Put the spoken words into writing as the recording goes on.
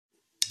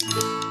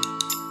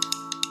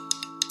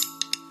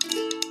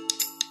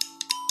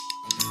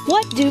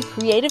What do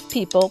creative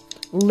people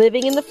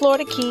living in the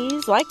Florida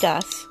Keys like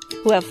us,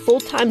 who have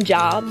full-time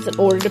jobs in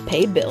order to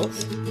pay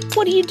bills,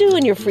 what do you do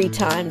in your free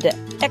time to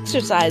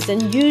exercise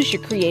and use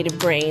your creative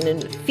brain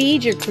and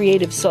feed your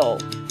creative soul?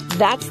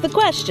 That's the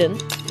question,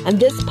 and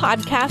this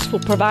podcast will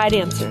provide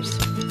answers.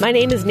 My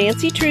name is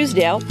Nancy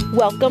Truesdale.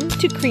 Welcome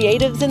to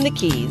Creatives in the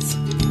Keys.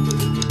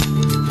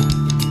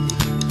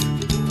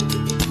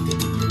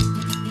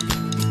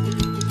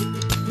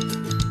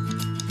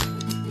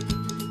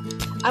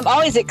 I'm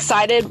always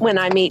excited when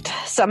I meet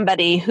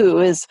somebody who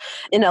is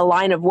in a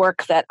line of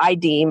work that I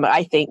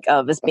think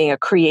of as being a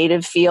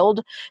creative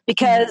field,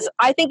 because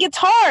I think it's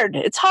hard.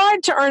 It's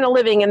hard to earn a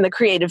living in the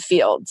creative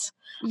fields.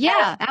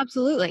 Yeah,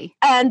 absolutely.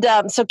 And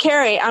so,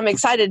 Carrie, I'm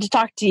excited to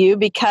talk to you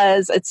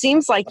because it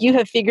seems like you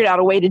have figured out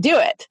a way to do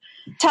it.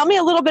 Tell me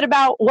a little bit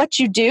about what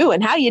you do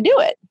and how you do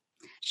it.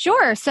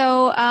 Sure.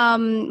 So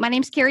my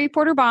name's Carrie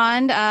Porter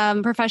Bond.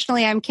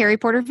 Professionally, I'm Carrie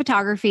Porter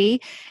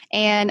Photography,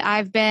 and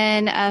I've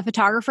been a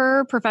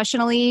photographer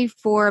professionally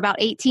for about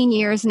 18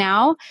 years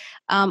now.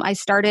 I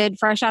started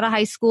fresh out of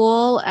high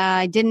school.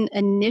 I didn't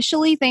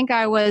initially think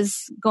I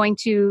was going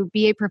to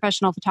be a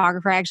professional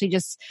photographer. I actually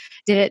just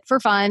did it for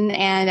fun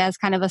and as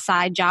kind of a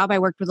side job. I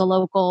worked with a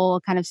local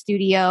kind of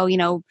studio,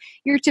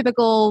 your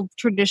typical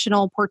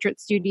traditional portrait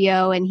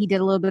studio, and he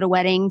did a little bit of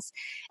weddings.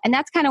 And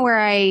that's kind of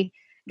where I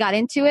got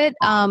into it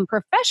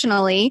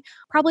professionally.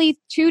 Probably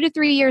 2 to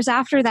 3 years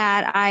after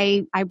that,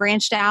 I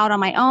branched out on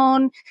my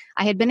own.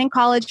 I had been in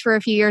college for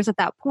a few years at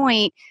that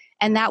point,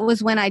 and that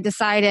was when I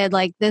decided,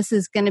 this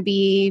is going to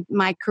be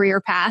my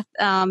career path.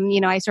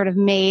 I sort of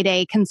made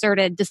a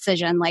concerted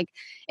decision.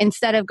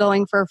 Instead of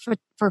going for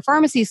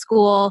pharmacy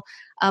school,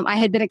 I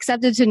had been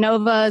accepted to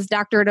Nova's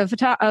doctorate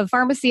of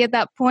pharmacy at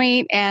that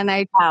point, and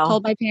I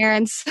told my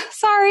parents,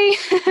 sorry,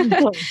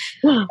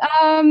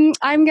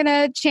 I'm going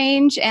to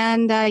change.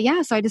 And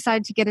so I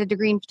decided to get a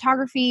degree in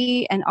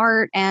photography and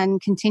art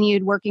and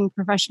continued working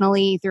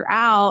professionally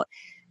throughout.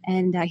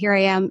 And here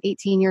I am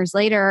 18 years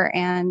later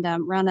and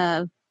run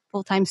a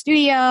full-time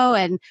studio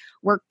and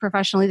work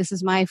professionally. This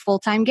is my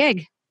full-time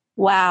gig.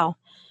 Wow.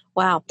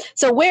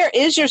 So where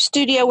is your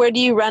studio? Where do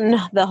you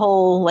run the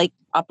whole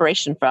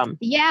operation from?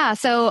 Yeah.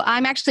 So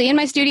I'm actually in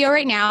my studio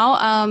right now.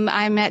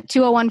 I'm at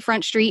 201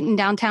 Front Street in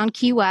downtown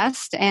Key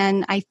West.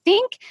 And I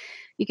think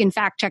you can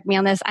fact check me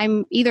on this.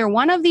 I'm either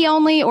one of the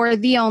only or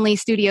the only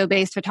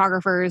studio-based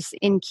photographers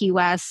in Key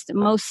West.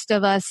 Most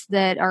of us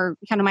that are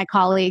kind of my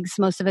colleagues,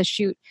 most of us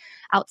shoot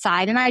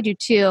outside, and I do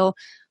too.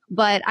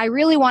 But I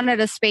really wanted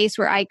a space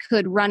where I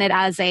could run it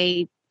as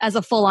a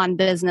full-on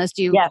business,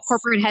 do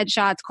corporate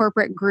headshots,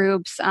 corporate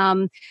groups.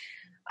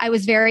 I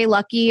was very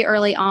lucky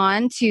early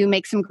on to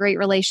make some great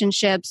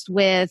relationships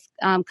with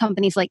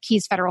companies like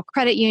Keys Federal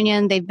Credit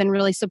Union. They've been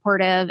really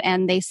supportive,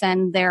 and they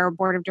send their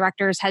board of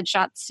directors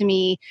headshots to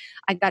me.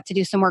 I got to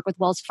do some work with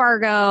Wells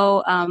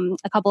Fargo,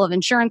 a couple of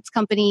insurance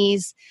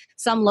companies,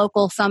 some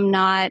local, some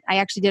not. I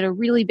actually did a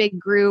really big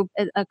group,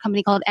 a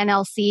company called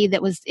NLC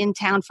that was in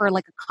town for a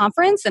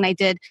conference, and I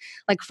did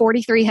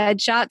 43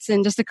 headshots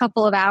in just a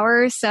couple of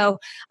hours. So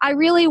I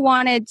really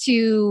wanted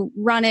to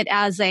run it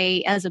as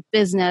a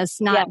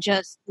business, not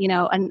just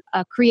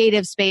a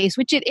creative space,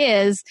 which it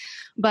is.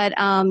 But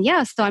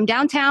so I'm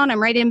downtown.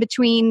 I'm right in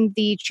between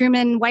the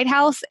Truman White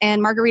House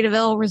and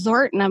Margaritaville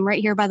Resort, and I'm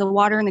right here by the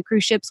water, and the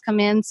cruise ships come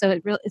in.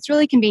 So it's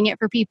really convenient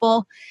for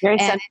people. Very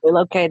centrally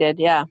located,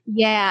 yeah.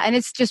 Yeah, and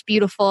it's just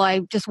beautiful. I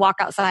just walk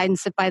outside and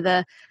sit by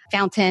the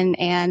fountain,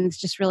 and it's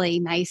just really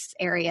nice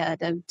area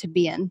to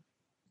be in.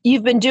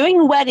 You've been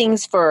doing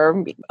weddings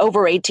for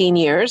over 18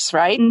 years,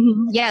 right?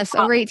 Mm-hmm. Yes,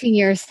 over 18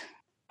 years.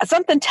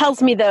 Something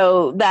tells me,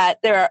 though,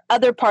 that there are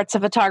other parts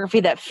of photography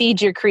that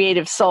feed your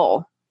creative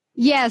soul.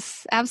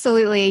 Yes,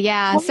 absolutely.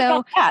 Yeah. Tell me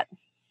about that.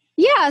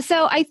 Yeah.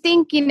 So I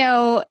think,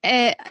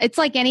 it's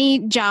like any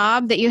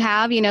job that you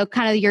have,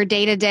 kind of your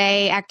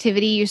day-to-day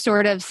activity, you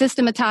sort of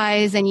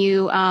systematize and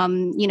you,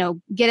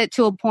 get it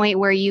to a point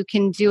where you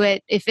can do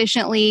it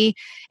efficiently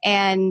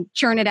and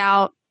churn it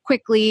out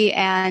quickly.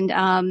 And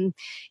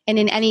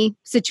in any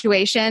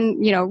situation,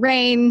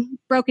 rain,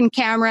 broken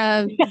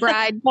camera,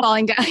 bride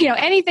falling down,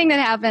 anything that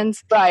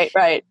happens.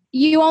 Right.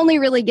 You only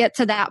really get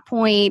to that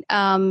point,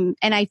 and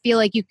I feel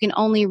like you can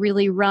only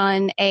really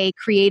run a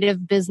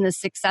creative business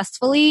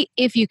successfully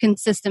if you can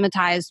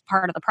systematize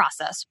part of the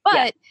process.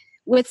 But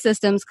with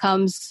systems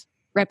comes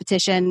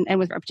repetition, and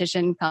with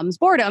repetition comes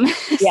boredom.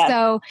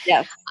 So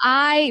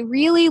I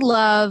really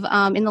love,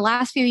 in the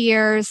last few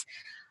years,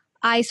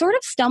 I sort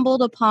of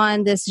stumbled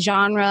upon this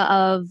genre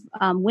of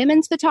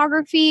women's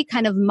photography,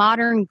 kind of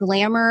modern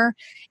glamour.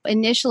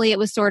 Initially, it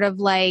was sort of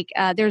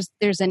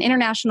there's an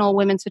international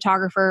women's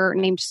photographer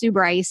named Sue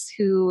Bryce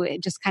who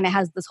just kind of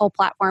has this whole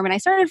platform. And I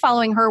started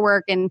following her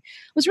work and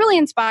was really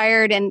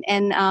inspired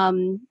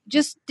and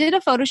just did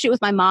a photo shoot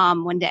with my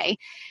mom one day.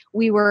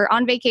 We were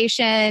on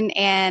vacation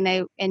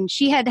and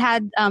she had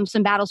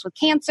some battles with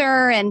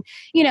cancer. And,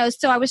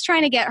 so I was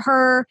trying to get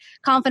her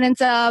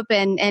confidence up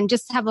and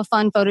just have a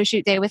fun photo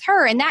shoot day with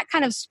her. And that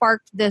kind of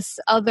sparked this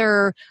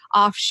other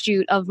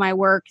offshoot of my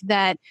work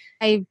that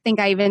I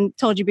think I even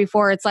told you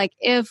before. It's like,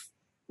 if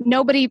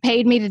nobody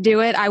paid me to do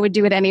it, I would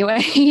do it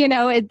anyway.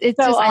 It's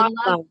So just,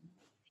 awesome.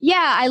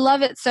 I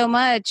love it so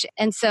much.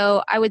 And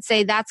so I would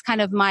say that's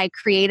kind of my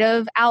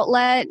creative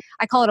outlet.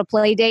 I call it a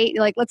play date.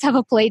 Like, let's have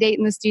a play date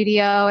in the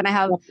studio. And I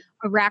have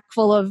a rack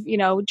full of,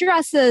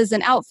 dresses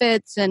and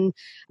outfits, and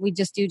we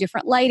just do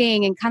different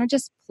lighting and kind of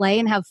just play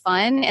and have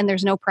fun. And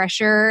there's no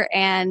pressure,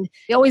 and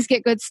you always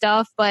get good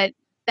stuff, but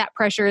that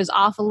pressure is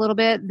off a little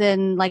bit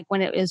than like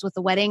when it is with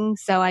the wedding.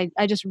 So I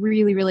just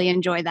really, really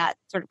enjoy that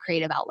sort of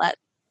creative outlet.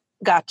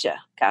 Gotcha.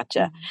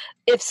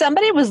 If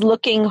somebody was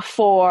looking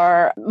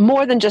for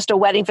more than just a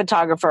wedding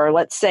photographer,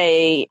 let's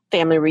say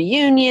family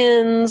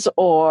reunions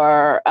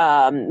or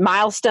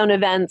milestone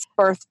events,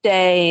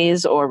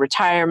 birthdays or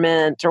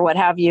retirement or what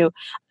have you,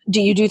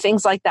 do you do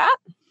things like that?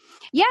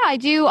 Yeah, I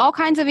do all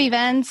kinds of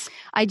events.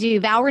 I do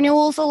vow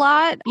renewals a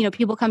lot.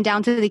 People come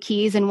down to the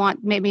Keys and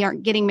maybe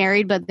aren't getting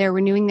married, but they're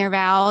renewing their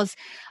vows.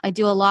 I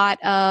do a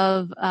lot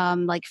of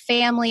like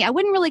family. I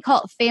wouldn't really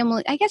call it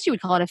family. I guess you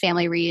would call it a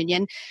family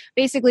reunion.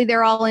 Basically,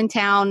 they're all in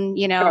town,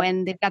 Sure.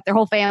 and they've got their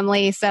whole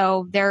family.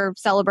 So they're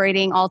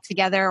celebrating all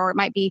together, or it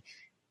might be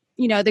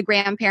the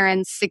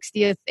grandparents'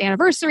 60th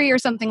anniversary or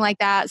something like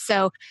that.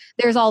 So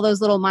there's all those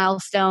little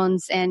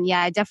milestones. And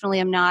yeah, I definitely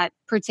am not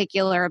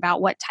particular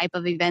about what type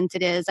of event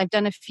it is. I've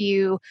done a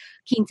few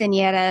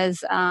quinceañeras.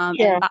 Sure.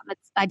 And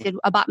I did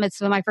a bat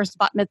mitzvah, my first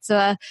bat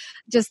mitzvah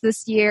just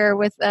this year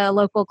with a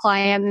local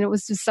client. And it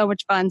was just so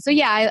much fun. So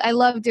yeah, I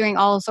love doing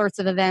all sorts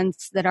of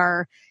events that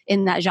are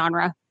in that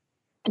genre.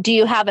 Do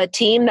you have a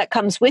team that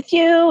comes with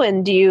you,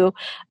 and do you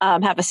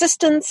have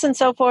assistants and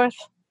so forth?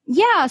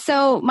 Yeah.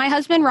 So my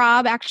husband,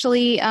 Rob,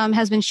 actually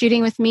has been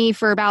shooting with me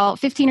for about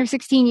 15 or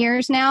 16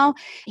 years now.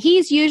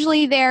 He's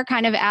usually there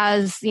kind of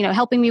as,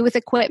 helping me with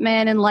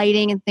equipment and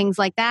lighting and things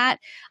like that.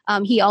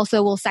 He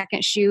also will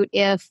second shoot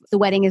if the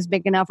wedding is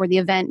big enough or the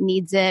event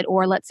needs it,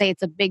 or let's say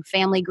it's a big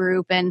family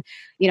group and,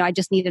 I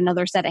just need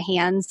another set of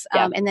hands.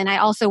 Yeah. And then I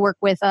also work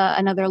with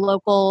another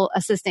local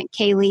assistant,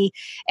 Kaylee,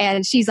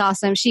 and she's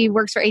awesome. She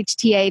works for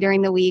HTA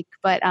during the week,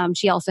 but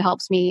she also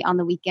helps me on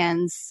the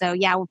weekends. So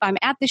yeah, if I'm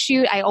at the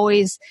shoot, I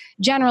always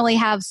generally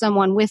have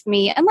someone with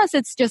me, unless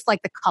it's just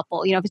like the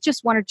couple. If it's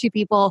just one or two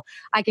people,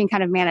 I can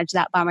kind of manage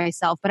that by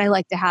myself, but I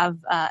like to have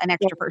an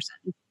extra person.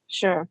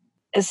 Sure.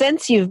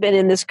 Since you've been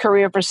in this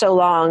career for so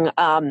long,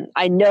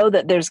 I know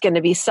that there's going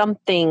to be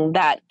something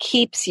that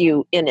keeps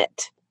you in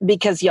it,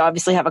 because you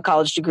obviously have a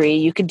college degree.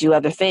 You can do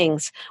other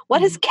things.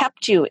 What has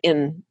kept you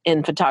in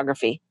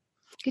photography?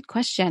 Good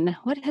question.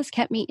 What has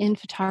kept me in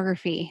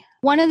photography?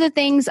 One of the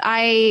things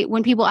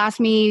when people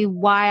ask me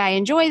why I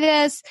enjoy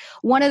this,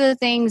 one of the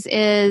things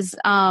is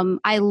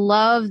I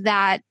love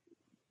that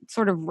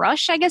sort of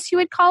rush, I guess you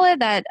would call it,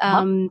 that,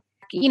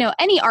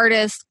 any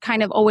artist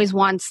kind of always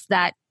wants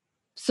that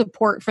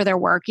support for their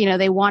work.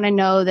 They want to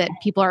know that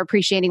people are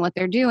appreciating what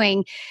they're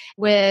doing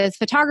with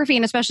photography,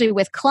 and especially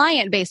with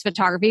client-based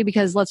photography,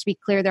 because let's be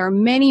clear, there are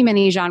many,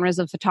 many genres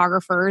of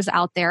photographers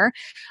out there.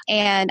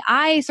 And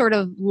I sort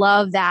of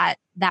love that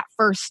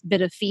first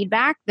bit of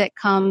feedback that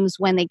comes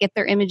when they get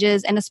their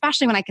images, and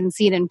especially when I can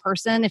see it in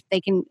person, if I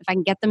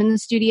can get them in the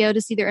studio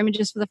to see their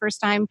images for the first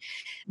time,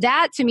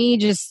 that to me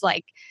just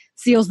like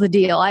seals the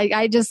deal.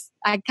 I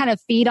kind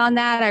of feed on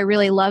that. I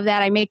really love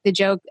that. I make the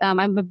joke.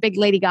 I'm a big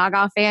Lady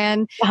Gaga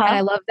fan, and I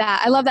love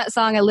that. I love that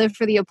song. I live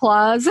for the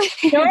applause.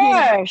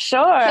 Sure.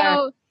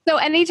 So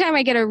anytime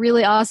I get a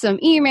really awesome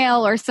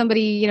email or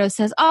somebody,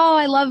 says, "Oh,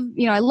 I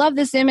love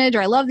this image,"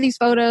 or "I love these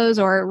photos,"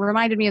 or "It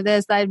reminded me of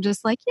this," I'm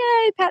just like,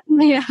 "Yay, Pat!"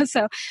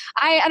 So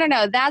I don't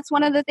know. That's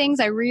one of the things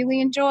I really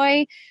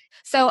enjoy.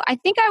 So I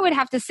think I would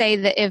have to say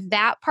that if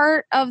that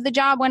part of the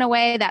job went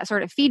away, that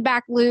sort of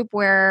feedback loop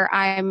where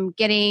I'm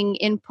getting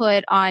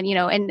input on,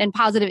 and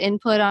positive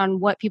input on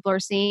what people are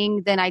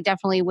seeing, then I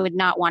definitely would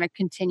not want to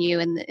continue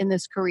in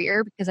this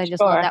career, because I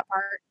just love that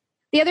part.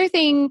 The other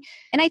thing,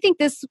 and I think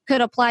this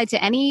could apply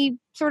to any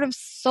sort of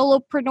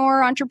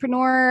solopreneur,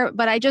 entrepreneur,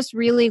 but I just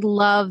really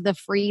love the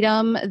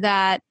freedom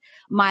that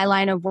my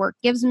line of work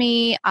gives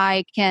me.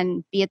 I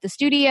can be at the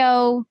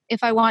studio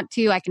if I want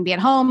to. I can be at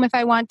home if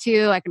I want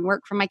to. I can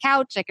work from my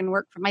couch. I can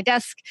work from my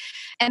desk.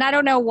 And I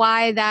don't know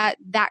why that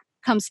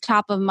comes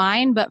top of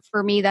mind, but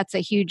for me, that's a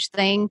huge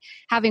thing.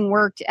 Having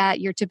worked at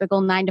your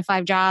typical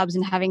 9-to-5 jobs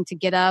and having to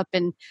get up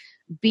and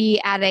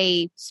be at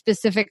a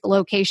specific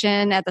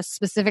location at the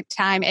specific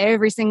time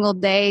every single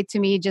day, to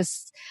me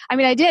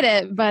I did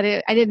it, but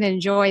I didn't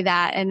enjoy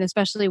that. And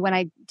especially when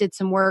I did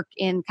some work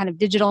in kind of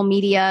digital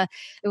media,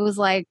 it was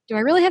like, do I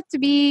really have to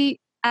be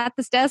at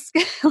this desk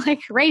like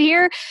right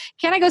here?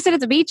 Can I go sit at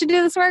the beach and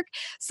do this work?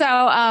 So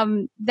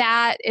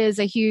that is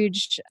a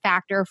huge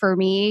factor for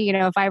me.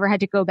 If I ever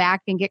had to go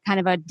back and get kind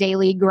of a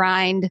daily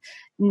grind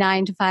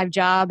 9-to-5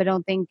 job, I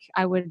don't think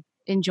I would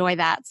enjoy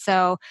that.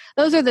 So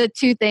those are the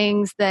two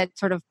things that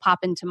sort of pop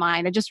into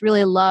mind. I just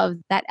really love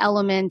that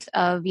element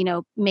of,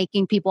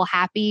 making people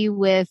happy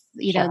with,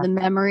 Sure. the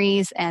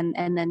memories and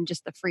then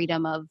just the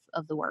freedom of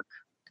the work.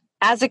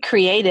 As a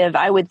creative,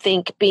 I would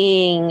think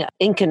being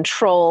in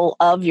control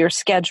of your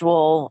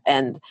schedule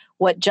and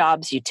what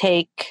jobs you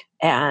take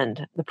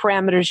and the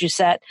parameters you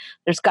set,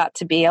 there's got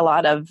to be a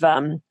lot of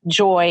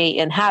joy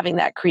in having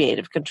that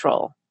creative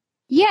control.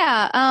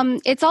 Yeah.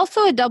 It's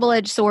also a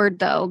double-edged sword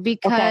though,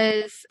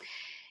 because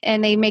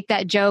and they make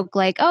that joke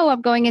like, oh,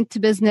 I'm going into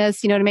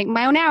business, to make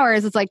my own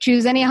hours. It's like,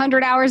 choose any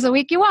 100 hours a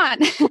week you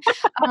want.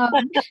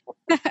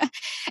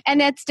 And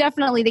that's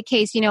definitely the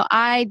case.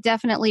 I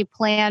definitely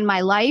plan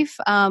my life,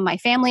 my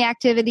family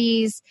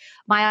activities,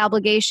 my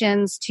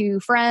obligations to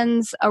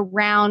friends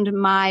around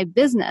my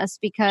business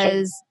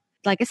because,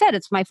 like I said,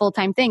 it's my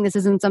full-time thing. This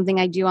isn't something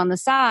I do on the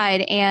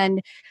side.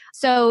 And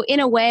so in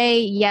a way,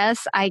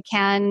 yes, I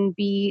can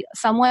be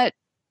somewhat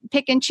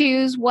pick and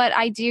choose what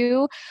I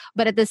do.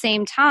 But at the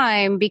same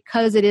time,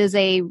 because it is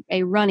a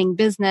running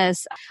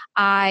business,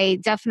 I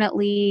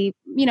definitely,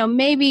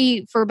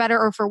 maybe for better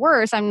or for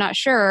worse, I'm not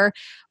sure,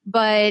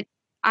 but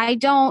I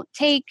don't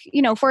take,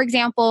 for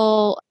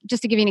example,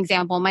 just to give you an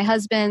example, my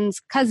husband's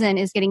cousin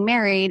is getting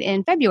married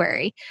in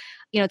February.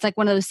 It's like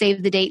one of those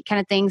save the date kind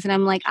of things. And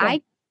I'm like, sure.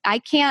 I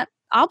can't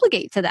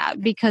obligate to that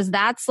because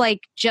that's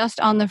like just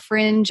on the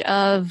fringe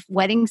of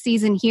wedding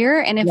season here.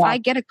 And if I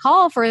get a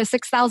call for a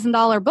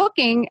 $6,000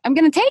 booking, I'm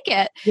going to take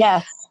it.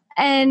 Yes.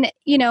 And,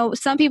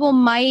 some people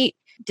might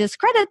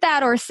discredit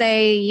that or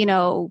say,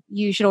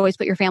 you should always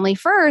put your family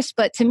first.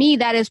 But to me,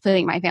 that is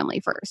putting my family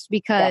first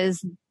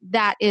because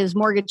that is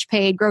mortgage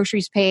paid,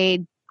 groceries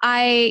paid.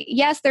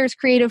 Yes, there's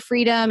creative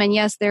freedom and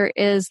yes, there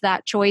is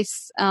that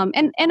choice.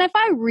 And if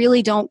I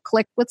really don't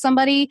click with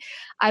somebody,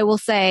 I will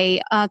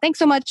say, thanks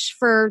so much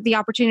for the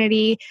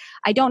opportunity.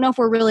 I don't know if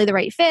we're really the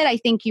right fit. I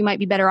think you might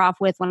be better off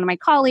with one of my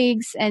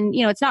colleagues. And,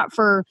 it's not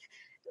for,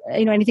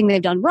 anything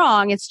they've done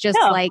wrong. It's just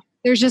like,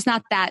 there's just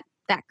not that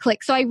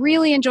click. So I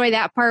really enjoy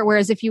that part.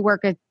 Whereas if you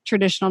work a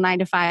traditional 9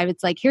 to 5,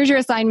 it's like, here's your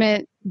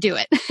assignment, do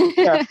it.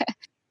 Sure.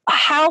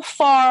 How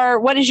far,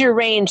 what is your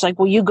range? Like,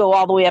 will you go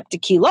all the way up to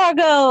Key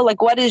Largo?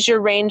 Like, what is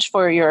your range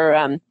for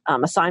your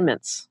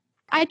assignments?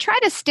 I try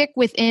to stick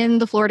within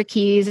the Florida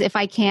Keys if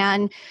I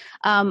can.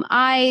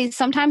 I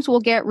sometimes will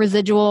get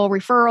residual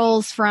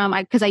referrals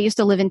because I used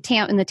to live in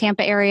the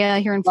Tampa area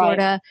here in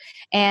Florida. Right.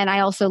 And I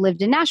also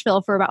lived in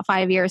Nashville for about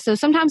 5 years. So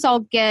sometimes I'll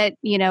get,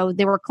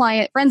 they were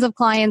friends of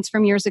clients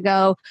from years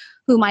ago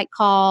who might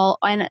call.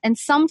 And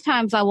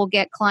sometimes I will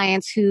get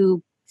clients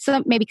who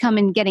maybe come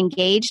and get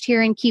engaged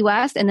here in Key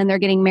West and then they're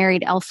getting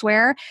married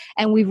elsewhere.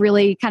 And we've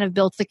really kind of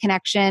built the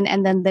connection.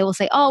 And then they will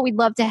say, oh, we'd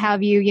love to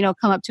have you,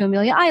 come up to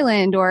Amelia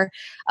Island. Or,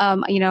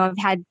 I've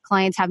had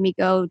clients have me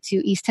go to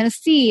East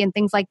Tennessee and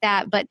things like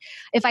that. But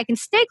if I can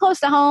stay close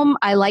to home,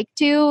 I like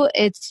to.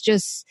 It's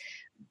just,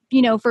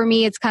 for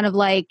me, it's kind of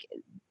like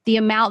the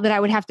amount that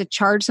I would have to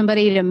charge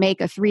somebody to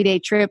make a 3-day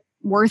trip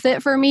worth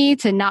it for me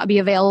to not be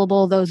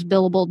available those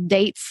billable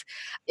dates.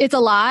 It's a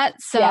lot.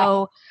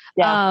 So,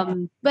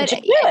 but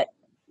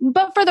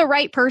for the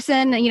right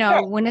person,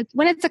 sure. when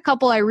it's a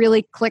couple I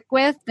really click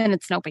with, then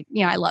it's no big,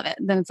 I love it.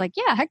 Then it's like,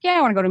 heck yeah,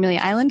 I want to go to Amelia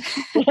Island.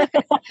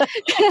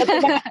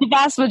 The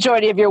vast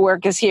majority of your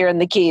work is here in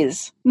the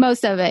Keys.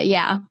 Most of it.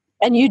 Yeah.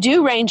 And you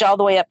do range all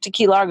the way up to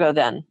Key Largo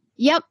then?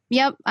 Yep.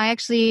 I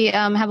actually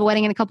have a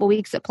wedding in a couple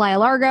weeks at Playa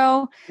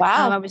Largo.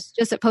 Wow. I was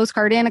just at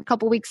Postcard Inn a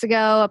couple weeks ago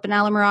up in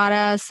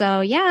Alamorada.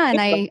 So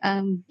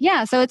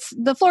so it's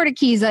the Florida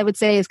Keys, I would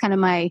say, is kind of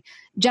my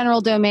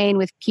general domain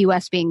with Key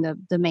West being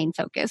the main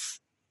focus.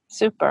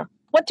 Super.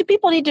 What do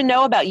people need to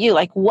know about you?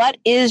 Like, what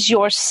is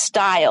your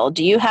style?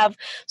 Do you have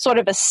sort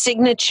of a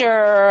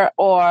signature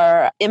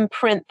or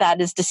imprint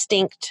that is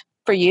distinct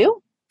for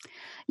you?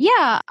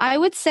 Yeah, I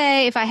would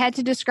say if I had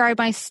to describe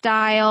my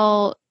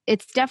style,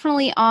 it's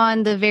definitely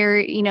on the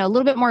very, a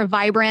little bit more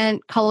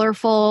vibrant,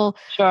 colorful.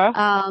 Sure.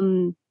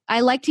 I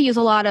like to use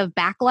a lot of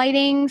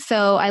backlighting.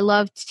 So I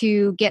love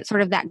to get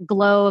sort of that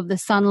glow of the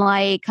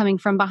sunlight coming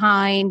from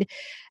behind.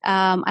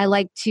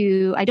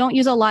 I don't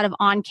use a lot of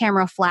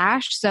on-camera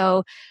flash.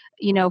 So,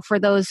 for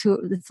those who,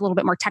 it's a little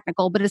bit more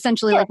technical, but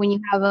essentially like when you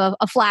have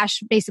a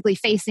flash basically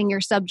facing your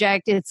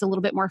subject, it's a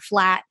little bit more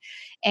flat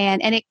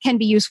and it can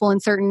be useful in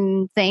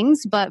certain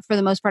things. But for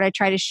the most part, I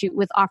try to shoot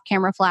with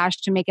off-camera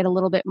flash to make it a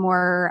little bit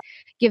more,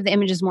 give the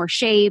images more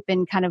shape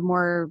and kind of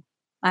more,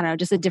 I don't know,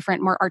 just a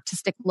different, more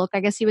artistic look, I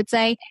guess you would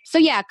say. So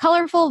yeah,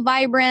 colorful,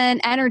 vibrant,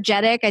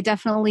 energetic. I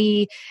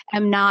definitely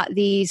am not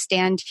the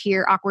stand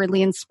here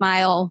awkwardly and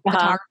smile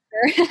photographer.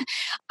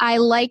 I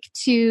like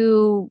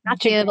to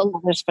not your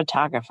grandmother's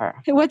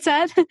photographer. What's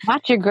that?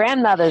 Not your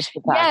grandmother's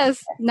photographer.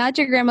 Yes, not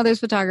your grandmother's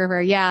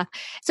photographer. Yeah.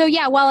 So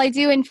yeah, while I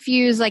do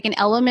infuse like an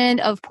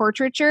element of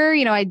portraiture,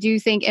 I do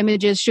think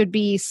images should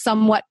be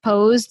somewhat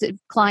posed.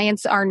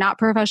 Clients are not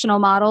professional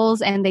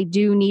models and they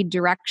do need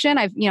direction.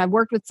 I've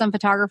worked with some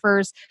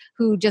photographers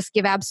who just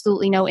give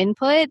absolutely no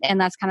input and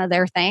that's kind of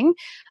their thing.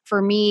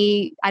 For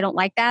me, I don't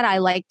like that. I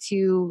like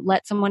to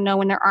let someone know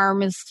when their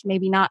arm is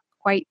maybe not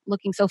quite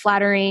looking so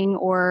flattering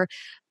or,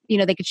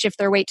 they could shift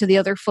their weight to the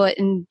other foot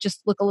and just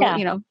look a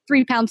little,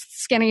 3 pounds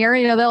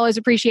skinnier, they'll always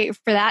appreciate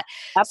for that.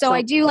 Absolutely. So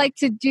I do like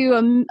to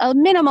do a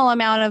minimal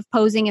amount of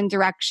posing and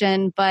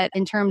direction, but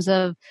in terms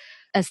of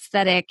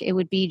aesthetic, it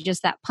would be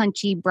just that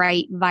punchy,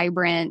 bright,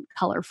 vibrant,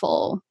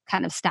 colorful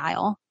kind of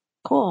style.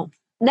 Cool.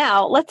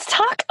 Now, let's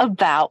talk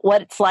about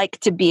what it's like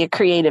to be a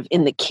creative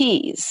in the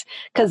Keys,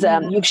 because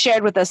you've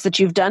shared with us that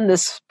you've done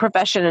this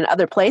profession in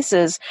other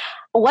places.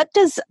 What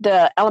does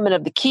the element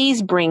of the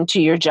Keys bring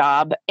to your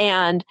job?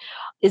 And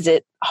is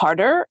it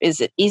harder? Is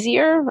it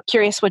easier?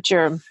 Curious what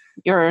your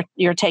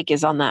take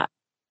is on that.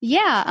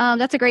 Yeah,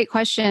 that's a great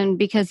question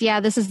because,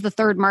 this is the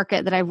third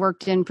market that I've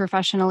worked in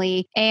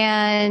professionally.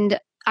 And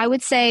I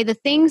would say the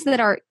things that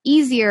are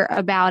easier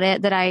about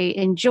it that I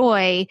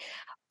enjoy,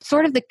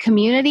 sort of the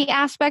community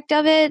aspect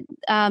of it.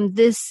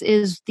 This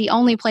is the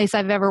only place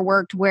I've ever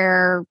worked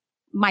where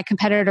my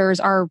competitors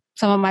are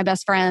some of my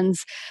best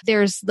friends.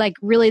 There's like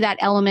really that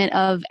element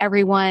of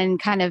everyone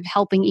kind of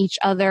helping each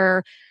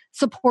other,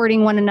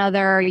 supporting one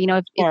another.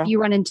 If you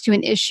run into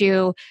an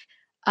issue,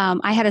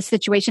 I had a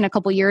situation a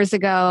couple years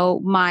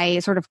ago, my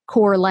sort of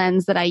core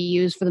lens that I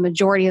use for the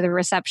majority of the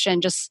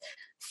reception just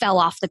fell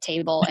off the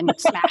table and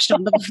smashed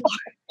onto the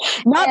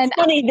floor. Not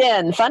funny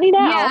then, funny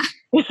now.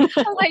 Yeah.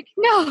 I'm like,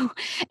 no.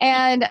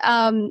 And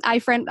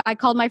I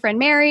called my friend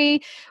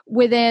Mary.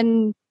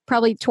 Within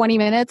probably 20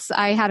 minutes,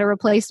 I had a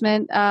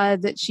replacement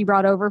that she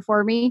brought over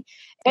for me.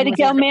 Way to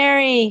go,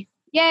 Mary.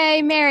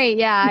 Yay, Mary.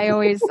 Yeah, I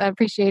always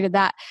appreciated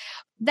that.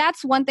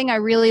 That's one thing I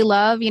really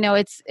love.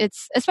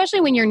 It's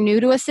especially when you're new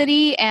to a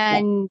city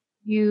and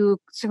you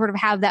sort of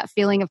have that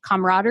feeling of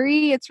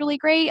camaraderie. It's really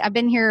great. I've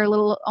been here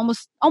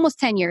almost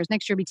 10 years.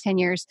 Next year will be 10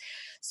 years.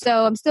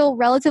 So I'm still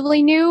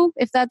relatively new,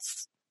 if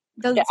that's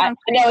doesn't sound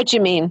I know what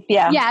you mean.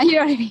 Yeah. Yeah, you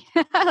know what I mean?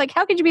 Like,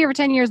 how could you be here for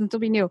 10 years and still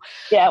be new?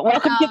 Yeah,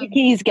 welcome to the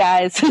Keys,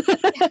 guys.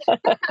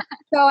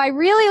 So I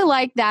really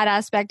like that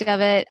aspect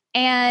of it.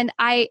 And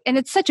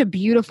it's such a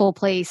beautiful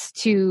place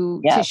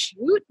to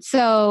shoot.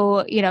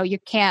 So, you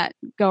can't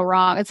go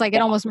wrong. It's like,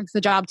 it almost makes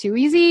the job too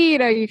easy.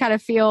 You kind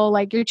of feel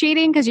like you're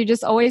cheating because you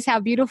just always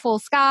have beautiful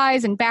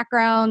skies and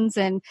backgrounds,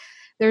 and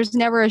there's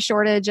never a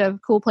shortage of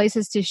cool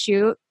places to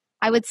shoot.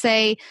 I would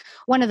say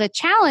one of the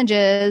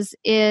challenges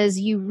is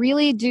you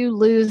really do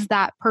lose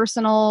that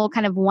personal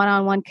kind of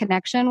one-on-one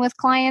connection with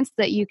clients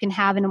that you can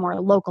have in a more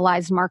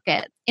localized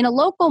market. In a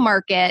local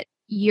market,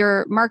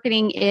 your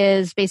marketing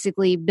is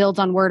basically built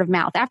on word of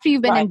mouth. After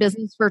you've been in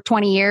business for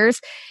 20 years,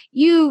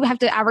 you have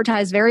to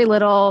advertise very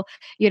little.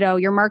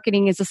 Your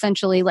marketing is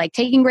essentially like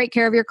taking great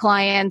care of your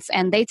clients,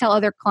 and they tell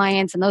other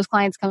clients, and those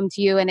clients come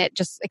to you, and it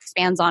just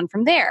expands on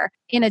from there.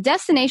 In a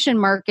destination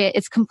market,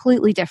 it's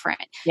completely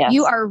different. Yes.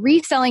 You are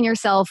reselling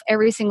yourself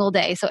every single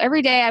day. So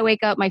every day I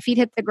wake up, my feet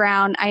hit the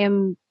ground, I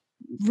am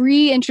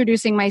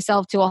reintroducing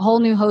myself to a whole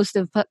new host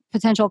of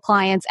potential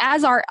clients,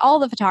 as are all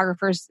the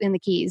photographers in the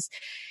Keys.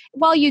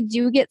 While you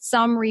do get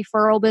some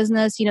referral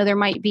business, there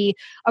might be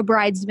a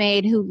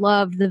bridesmaid who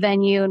loved the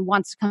venue and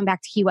wants to come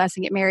back to Key West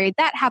and get married.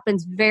 That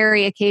happens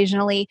very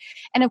occasionally.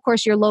 And of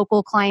course, your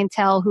local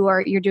clientele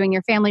you're doing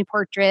your family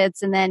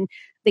portraits, and then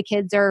the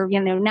kids are,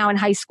 now in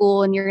high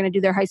school and you're going to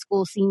do their high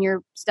school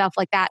senior stuff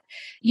like that.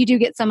 You do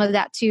get some of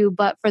that too.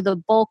 But for the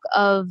bulk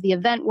of the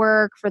event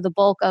work, for the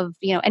bulk of,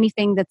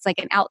 anything that's like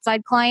an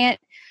outside client,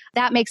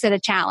 that makes it a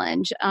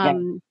challenge.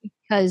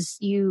 Because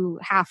you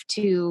have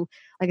to,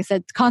 like I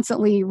said,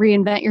 constantly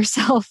reinvent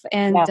yourself.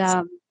 And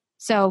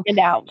so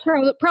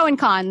pro and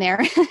con there.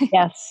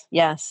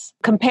 Yes.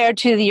 Compared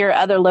to your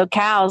other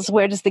locales,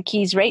 where does the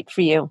Keys rate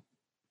for you?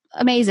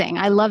 Amazing.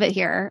 I love it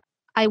here.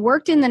 I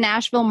worked in the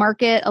Nashville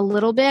market a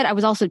little bit. I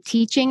was also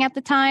teaching at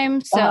the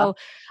time. So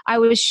I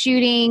was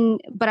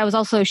shooting, but I was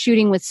also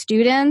shooting with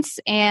students,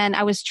 and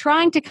I was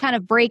trying to kind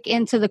of break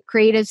into the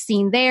creative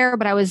scene there,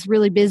 but I was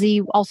really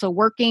busy also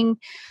working.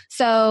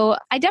 So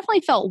I definitely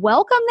felt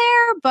welcome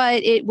there,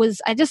 but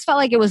I just felt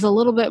like it was a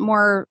little bit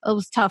more, it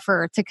was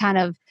tougher to kind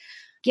of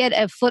get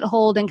a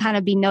foothold and kind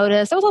of be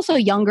noticed. I was also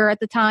younger at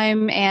the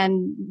time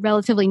and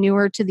relatively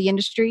newer to the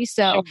industry.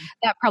 So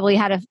that probably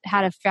had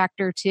a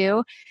factor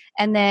too.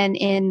 And then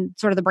in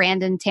sort of the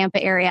Brandon,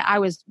 Tampa area, I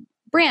was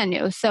brand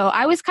new. So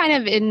I was kind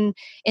of in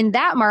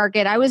that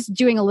market. I was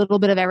doing a little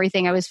bit of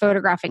everything. I was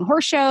photographing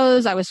horse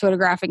shows. I was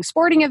photographing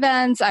sporting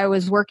events. I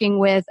was working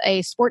with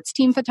a sports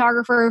team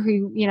photographer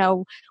who,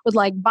 would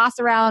like boss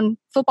around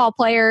football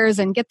players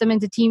and get them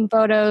into team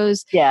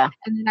photos. Yeah.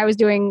 And then I was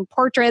doing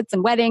portraits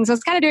and weddings. I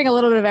was kind of doing a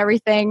little bit of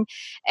everything.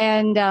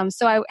 And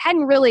so I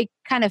hadn't really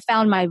kind of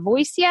found my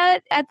voice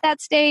yet at that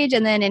stage.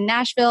 And then in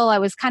Nashville, I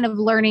was kind of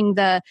learning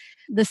the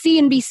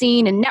C&B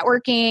scene and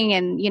networking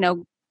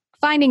and,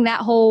 finding that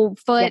whole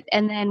foot.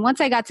 And then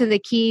once I got to the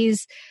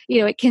Keys,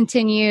 it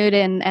continued.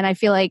 And I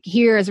feel like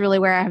here is really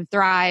where I have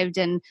thrived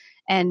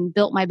and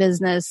built my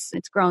business.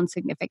 It's grown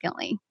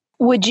significantly.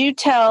 Would you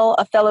tell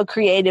a fellow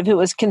creative who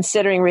was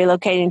considering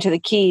relocating to the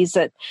Keys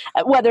that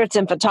whether it's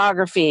in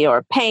photography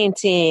or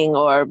painting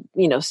or,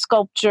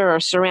 sculpture or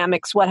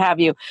ceramics, what have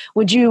you,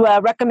 would you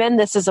recommend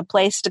this as a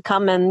place to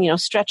come and,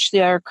 stretch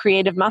their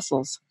creative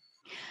muscles?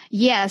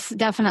 Yes,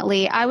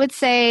 definitely. I would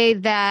say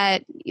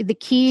that the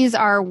Keys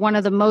are one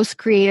of the most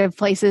creative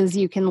places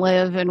you can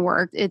live and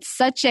work. It's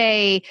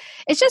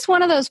just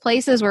one of those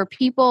places where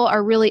people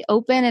are really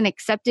open and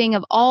accepting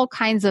of all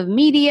kinds of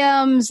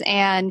mediums,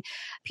 and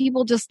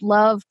people just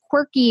love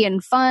quirky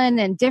and fun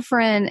and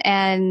different.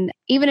 And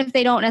even if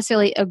they don't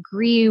necessarily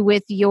agree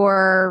with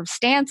your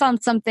stance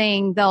on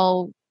something,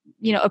 they'll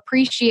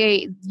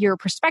appreciate your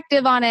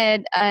perspective on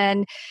it.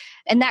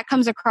 And that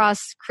comes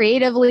across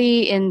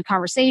creatively in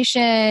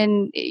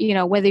conversation,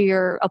 whether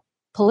you're a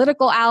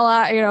political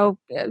ally,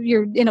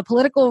 you're in a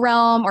political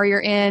realm, or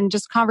you're in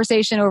just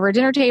conversation over a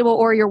dinner table,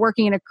 or you're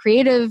working in a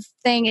creative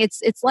thing.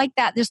 It's like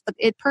that.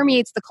 It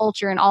permeates the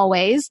culture in all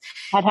ways.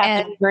 I'd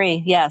have to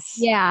agree. Yes.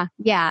 Yeah.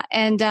 Yeah.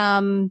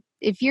 And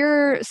if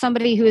you're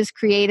somebody who is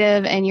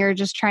creative and you're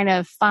just trying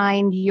to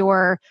find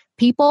your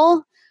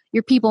people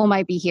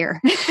might be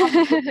here.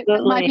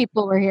 My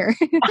people were here.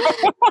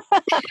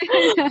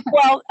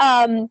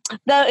 Well,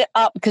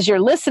 because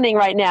you're listening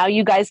right now,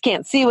 you guys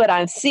can't see what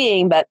I'm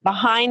seeing, but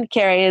behind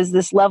Carrie is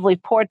this lovely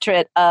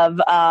portrait of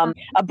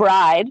a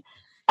bride.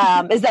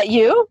 Is that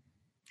you?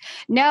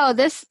 No,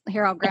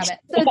 here, I'll grab it.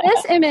 So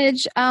this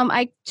image,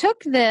 I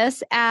took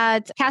this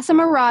at Casa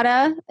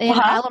Mirada in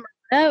Isla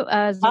Mirada,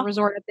 as a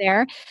resort up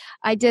there.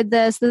 I did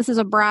this. This is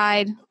a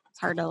bride. It's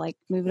hard to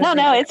move it.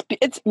 No,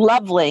 it's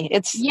lovely.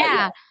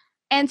 Yeah.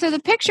 And so the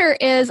picture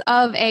is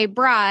of a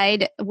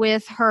bride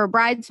with her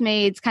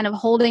bridesmaids kind of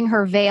holding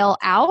her veil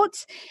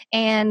out.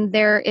 And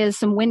there is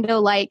some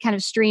window light kind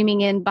of streaming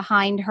in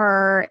behind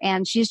her.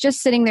 And she's just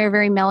sitting there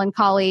very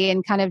melancholy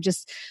and kind of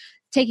just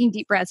taking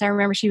deep breaths. I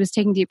remember she was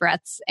taking deep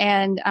breaths.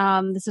 And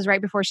this is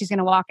right before she's going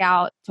to walk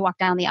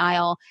down the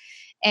aisle.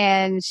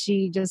 And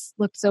she just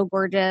looked so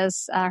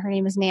gorgeous. Her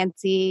name is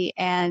Nancy.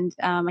 And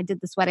I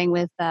did this wedding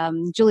with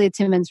Julia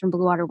Timmons from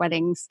Blue Water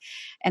Weddings.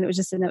 And it was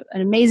just an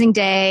amazing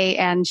day.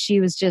 And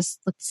she was just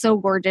looked so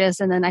gorgeous.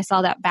 And then I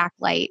saw that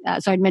backlight.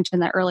 So I'd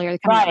mentioned that earlier,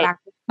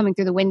 coming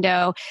through the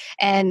window.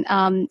 And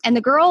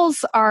the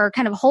girls are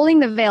kind of holding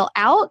the veil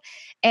out.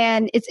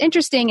 And it's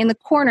interesting in the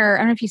corner.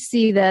 I don't know if you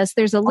see this.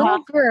 There's a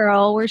little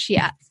girl. Where's she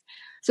at?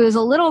 So there's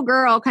a little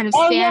girl kind of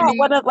standing.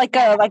 Yeah,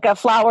 like a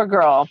flower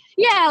girl.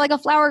 Yeah, like a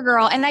flower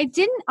girl. And I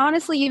didn't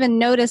honestly even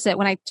notice it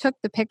when I took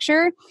the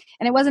picture.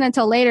 And it wasn't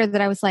until later that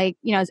I was I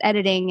was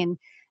editing. And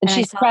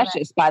she's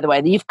precious, by the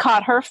way. You've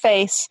caught her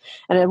face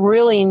and a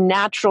really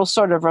natural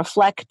sort of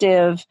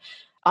reflective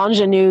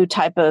ingenue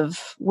type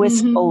of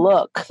wistful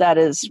look that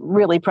is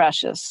really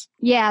precious.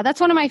 Yeah, that's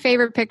one of my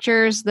favorite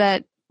pictures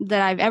that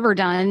I've ever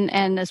done.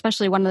 And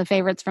especially one of the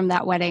favorites from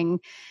that wedding.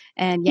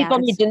 And people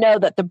need to know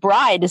that the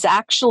bride is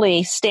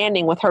actually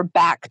standing with her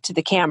back to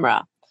the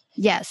camera.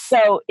 Yes.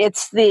 So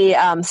it's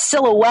the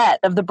silhouette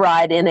of the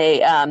bride in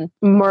a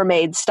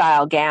mermaid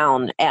style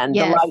gown, and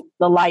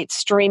the light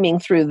streaming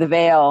through the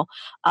veil.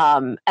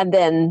 And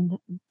then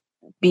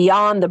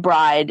beyond the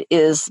bride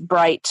is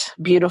bright,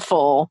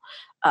 beautiful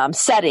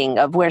setting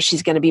of where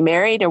she's going to be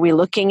married. Are we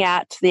looking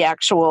at the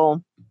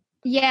actual?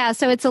 Yeah,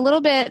 so it's a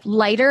little bit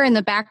lighter in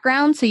the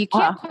background, so you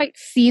can't quite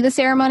see the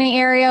ceremony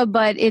area,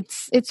 but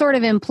it's sort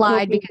of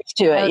implied because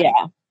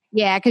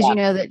because you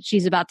know that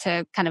she's about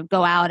to kind of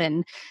go out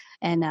and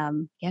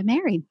get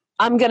married.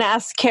 I'm going to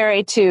ask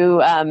Carrie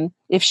to,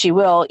 if she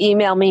will,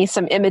 email me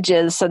some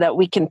images so that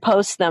we can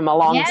post them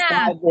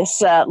alongside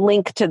this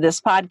link to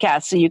this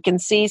podcast, so you can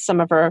see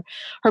some of her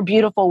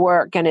beautiful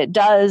work, and it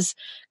does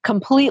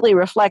completely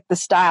reflect the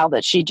style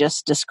that she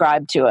just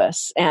described to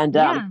us, and.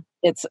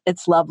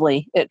 It's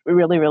lovely. It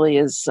really, really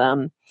is.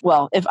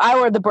 Well, if I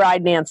were the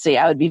bride, Nancy,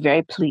 I would be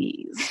very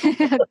pleased.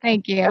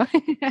 Thank you.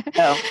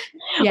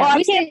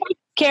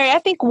 Carrie, I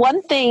think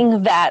one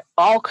thing that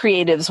all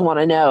creatives want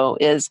to know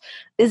is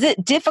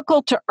it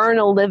difficult to earn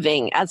a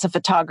living as a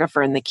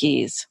photographer in the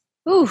Keys?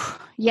 Ooh,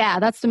 yeah,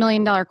 that's the $1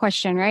 million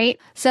question, right?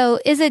 So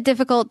is it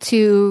difficult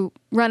to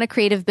run a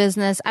creative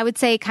business? I would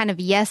say kind of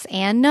yes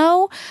and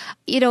no.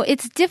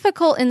 It's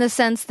difficult in the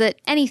sense that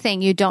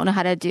anything you don't know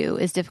how to do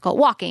is difficult.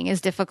 Walking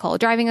is difficult.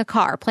 Driving a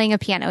car, playing a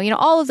piano,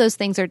 all of those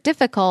things are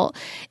difficult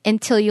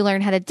until you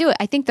learn how to do it.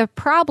 I think the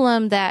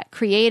problem that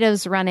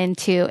creatives run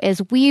into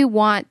is we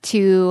want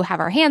to have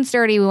our hands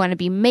dirty. We want to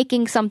be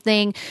making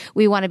something.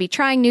 We want to be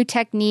trying new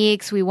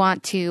techniques. We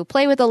want to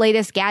play with the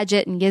latest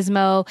gadget and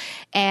gizmo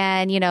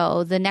and,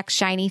 the next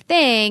shiny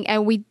thing.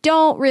 And we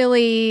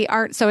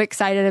aren't so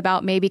excited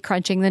about maybe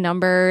crunching the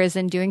numbers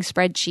and doing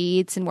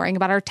spreadsheets and worrying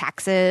about our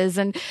taxes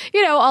and,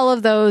 all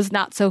of those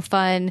not so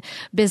fun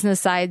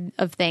business side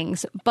of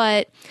things.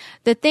 But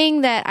the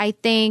thing that I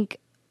think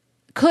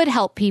could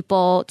help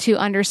people to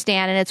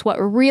understand, and it's what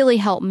really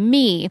helped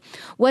me,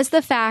 was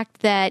the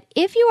fact that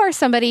if you are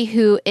somebody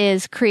who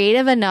is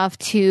creative enough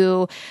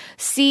to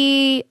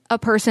see a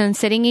person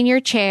sitting in your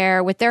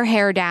chair with their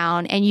hair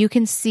down and you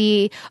can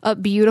see a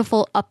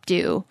beautiful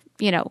updo,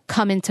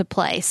 come into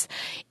place.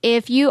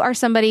 If you are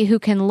somebody who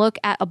can look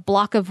at a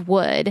block of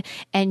wood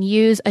and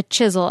use a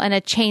chisel and a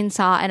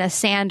chainsaw and a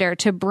sander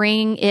to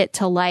bring it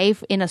to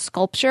life in a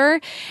sculpture,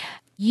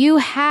 you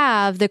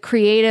have the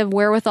creative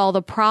wherewithal,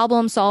 the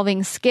problem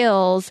solving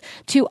skills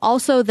to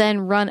also then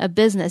run a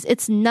business.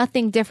 It's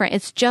nothing different.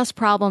 It's just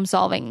problem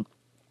solving.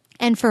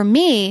 And for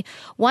me,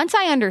 once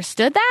I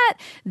understood that,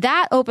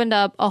 that opened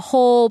up a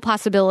whole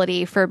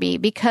possibility for me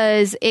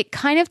because it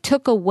kind of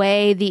took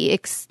away the,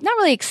 not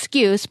really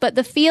excuse, but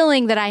the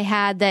feeling that I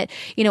had that,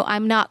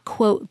 I'm not,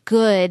 quote,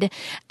 good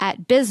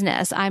at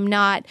business. I'm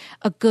not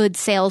a good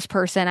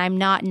salesperson. I'm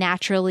not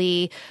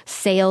naturally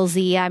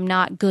salesy. I'm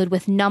not good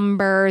with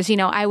numbers.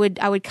 I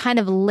would kind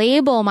of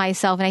label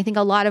myself. And I think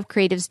a lot of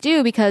creatives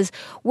do because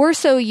we're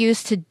so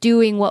used to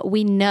doing what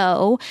we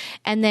know.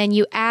 And then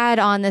you add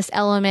on this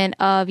element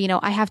of,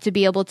 I have to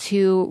be able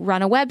to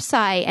run a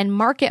website and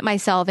market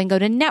myself and go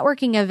to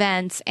networking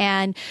events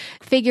and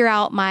figure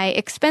out my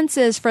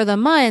expenses for the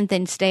month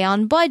and stay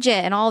on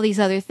budget and all these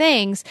other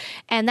things.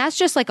 And that's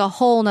just like a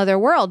whole nother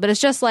world. But it's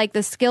just like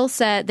the skill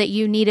set that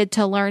you needed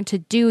to learn to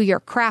do your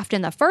craft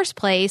in the first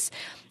place.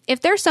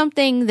 If there's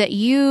something that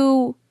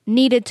you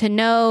needed to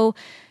know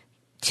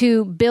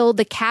to build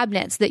the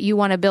cabinets that you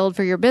want to build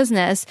for your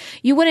business,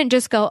 you wouldn't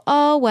just go,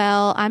 oh,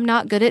 well, I'm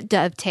not good at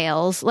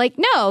dovetails. Like,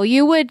 no,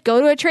 you would go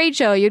to a trade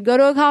show, you'd go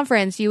to a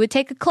conference, you would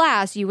take a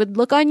class, you would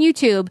look on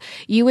YouTube,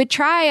 you would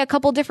try a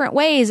couple different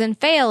ways and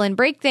fail and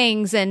break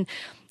things and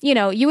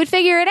you would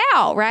figure it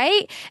out,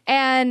 right?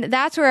 And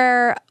that's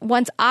where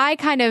once I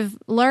kind of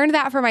learned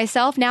that for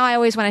myself, now I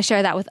always want to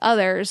share that with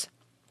others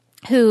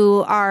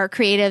who are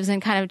creatives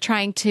and kind of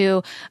trying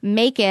to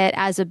make it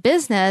as a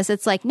business.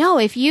 It's like, no,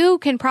 if you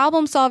can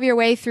problem solve your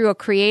way through a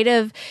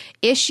creative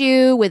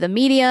issue with a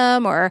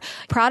medium or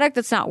product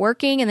that's not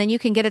working, and then you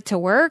can get it to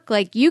work,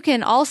 like you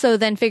can also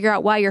then figure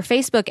out why your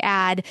Facebook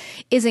ad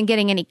isn't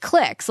getting any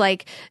clicks.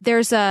 Like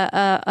there's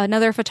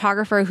another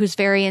photographer who's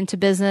very into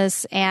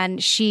business,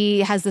 and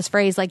she has this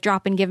phrase like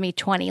drop and give me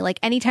 20. Like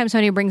anytime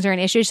somebody brings her an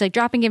issue, she's like,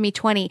 drop and give me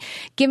 20.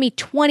 Give me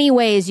 20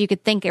 ways you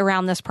could think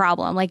around this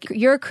problem. Like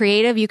you're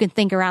creative, you can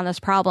think around this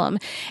problem.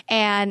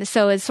 And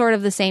so it's sort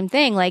of the same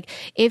thing. Like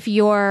if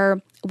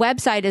your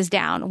website is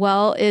down,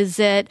 well, is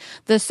it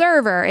the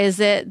server? Is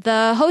it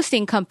the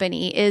hosting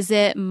company? Is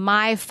it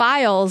my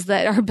files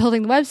that are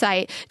building the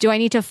website? Do I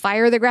need to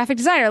fire the graphic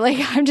designer? Like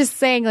I'm just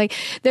saying, like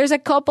there's a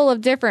couple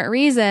of different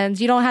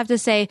reasons. You don't have to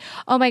say,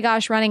 oh my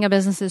gosh, running a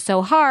business is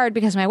so hard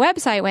because my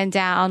website went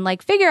down.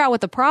 Like figure out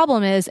what the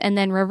problem is and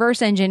then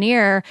reverse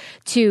engineer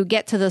to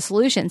get to the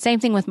solution. Same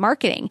thing with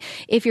marketing.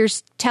 If you're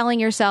telling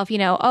yourself,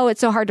 oh,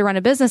 it's so hard to run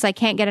a business, I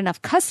can't get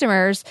enough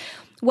customers.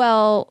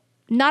 Well,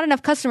 not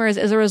enough customers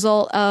is a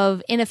result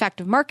of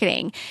ineffective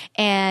marketing.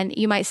 And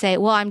you might say,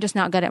 well, I'm just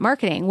not good at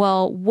marketing.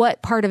 Well,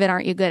 what part of it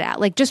aren't you good at?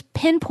 Like just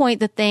pinpoint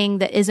the thing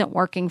that isn't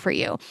working for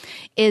you.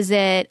 Is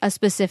it a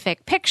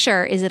specific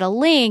picture? Is it a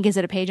link? Is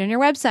it a page on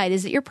your website?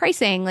 Is it your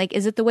pricing? Like,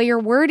 is it the way you're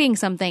wording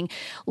something?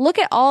 Look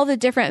at all the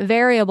different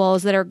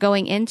variables that are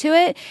going into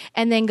it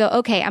and then go,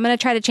 okay, I'm going to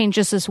try to change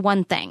just this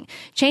one thing.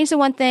 Change the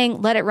one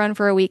thing, let it run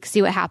for a week,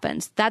 see what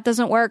happens. That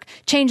doesn't work.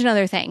 Change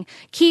another thing.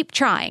 Keep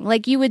trying.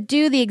 Like you would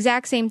do the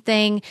exact same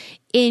thing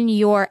in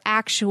your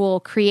actual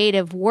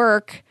creative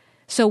work.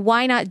 So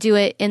why not do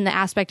it in the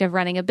aspect of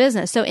running a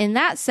business? So in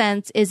that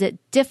sense, is it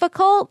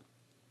difficult?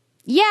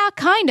 Yeah,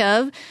 kind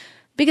of,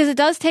 because it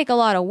does take a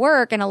lot of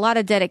work and a lot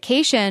of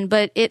dedication,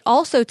 but it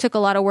also took a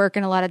lot of work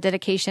and a lot of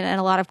dedication and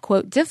a lot of,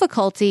 quote,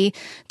 difficulty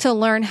to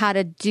learn how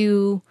to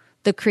do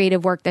the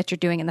creative work that you're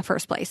doing in the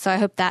first place. So I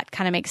hope that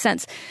kind of makes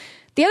sense.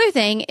 The other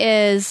thing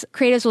is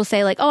creatives will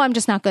say like, oh, I'm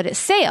just not good at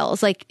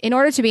sales. Like in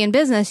order to be in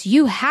business,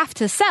 you have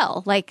to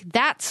sell. Like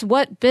that's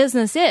what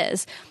business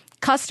is.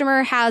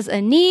 Customer has a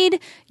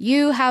need.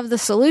 You have the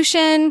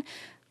solution.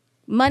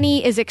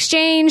 Money is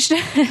exchanged.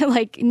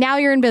 Like now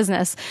you're in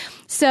business.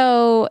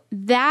 So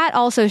that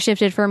also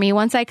shifted for me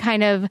once I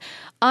kind of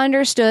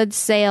understood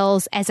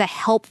sales as a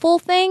helpful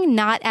thing,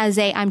 not as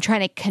a I'm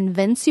trying to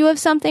convince you of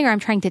something or I'm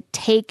trying to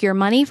take your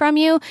money from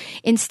you.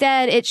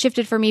 Instead, it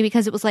shifted for me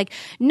because it was like,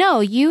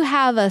 no, you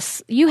have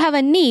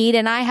a need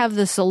and I have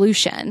the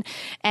solution.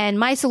 And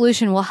my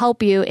solution will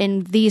help you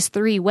in these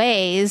 3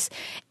 ways.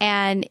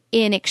 And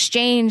in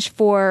exchange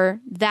for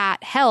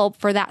that help,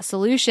 for that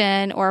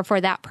solution or for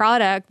that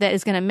product that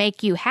is going to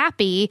make you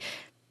happy,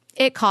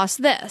 it costs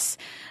this.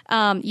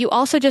 You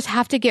also just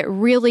have to get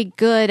really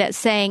good at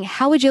saying,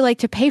 how would you like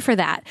to pay for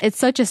that? It's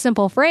such a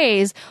simple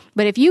phrase,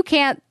 but if you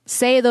can't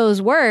say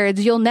those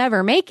words, you'll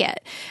never make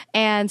it.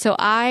 And so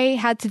I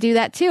had to do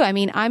that too. I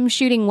mean, I'm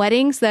shooting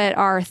weddings that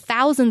are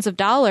thousands of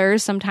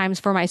dollars sometimes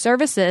for my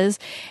services.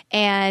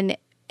 And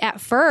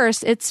at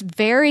first, it's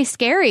very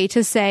scary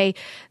to say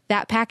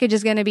that package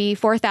is going to be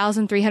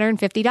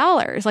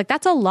 $4,350. Like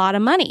that's a lot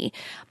of money.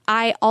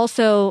 I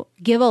also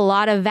give a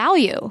lot of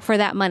value for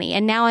that money.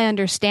 And now I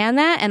understand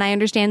that. And I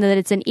understand that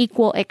it's an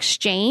equal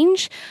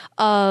exchange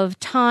of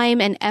time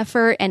and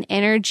effort and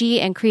energy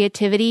and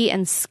creativity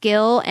and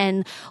skill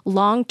and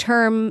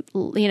long-term,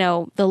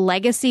 the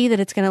legacy that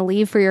it's going to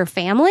leave for your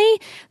family.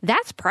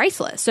 That's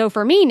priceless. So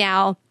for me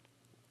now,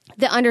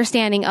 the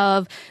understanding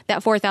of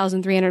that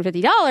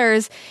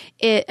 $4,350,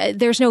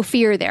 there's no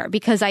fear there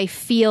because I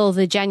feel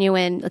the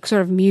genuine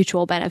sort of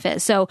mutual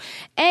benefit. So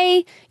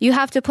A, you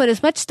have to put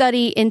as much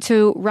study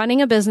into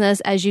running a business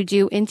as you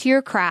do into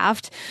your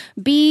craft.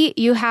 B,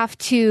 you have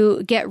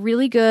to get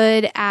really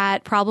good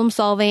at problem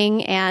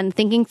solving and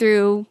thinking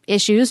through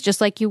issues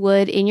just like you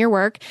would in your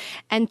work.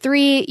 And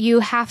 3, you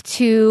have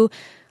to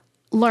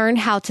learn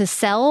how to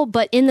sell,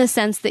 but in the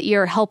sense that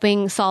you're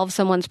helping solve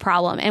someone's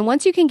problem. And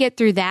once you can get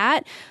through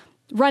that,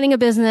 running a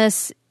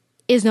business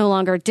is no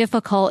longer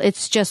difficult.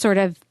 It's just sort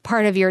of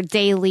part of your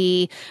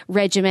daily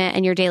regimen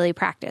and your daily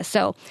practice.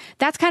 So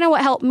that's kind of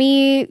what helped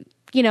me,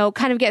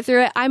 kind of get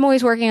through it. I'm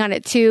always working on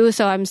it too,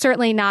 so I'm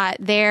certainly not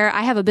there.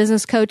 I have a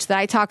business coach that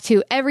I talk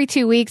to every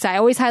 2 weeks. I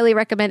always highly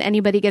recommend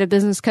anybody get a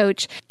business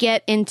coach,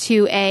 get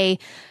into a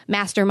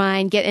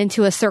mastermind, get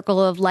into a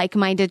circle of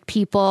like-minded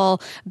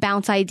people,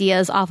 bounce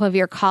ideas off of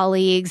your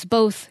colleagues,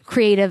 both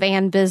creative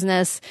and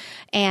business.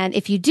 And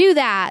if you do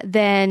that,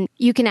 then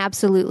you can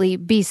absolutely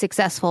be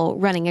successful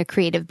running a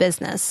creative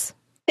business.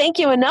 Thank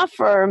you enough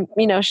for,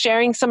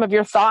 sharing some of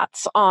your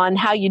thoughts on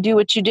how you do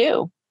what you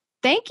do.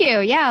 Thank you.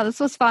 Yeah, this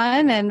was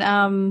fun. And,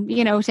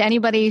 to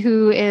anybody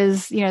who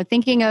is,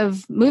 thinking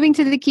of moving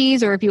to the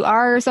Keys, or if you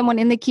are someone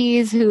in the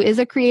Keys who is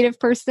a creative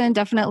person,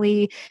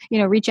 definitely,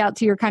 reach out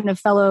to your kind of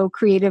fellow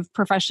creative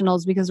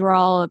professionals, because we're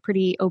all a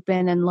pretty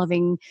open and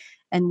loving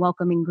and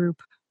welcoming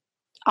group.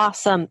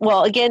 Awesome.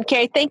 Well, again,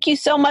 Carrie, thank you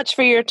so much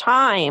for your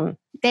time.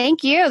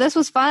 Thank you. This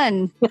was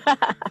fun.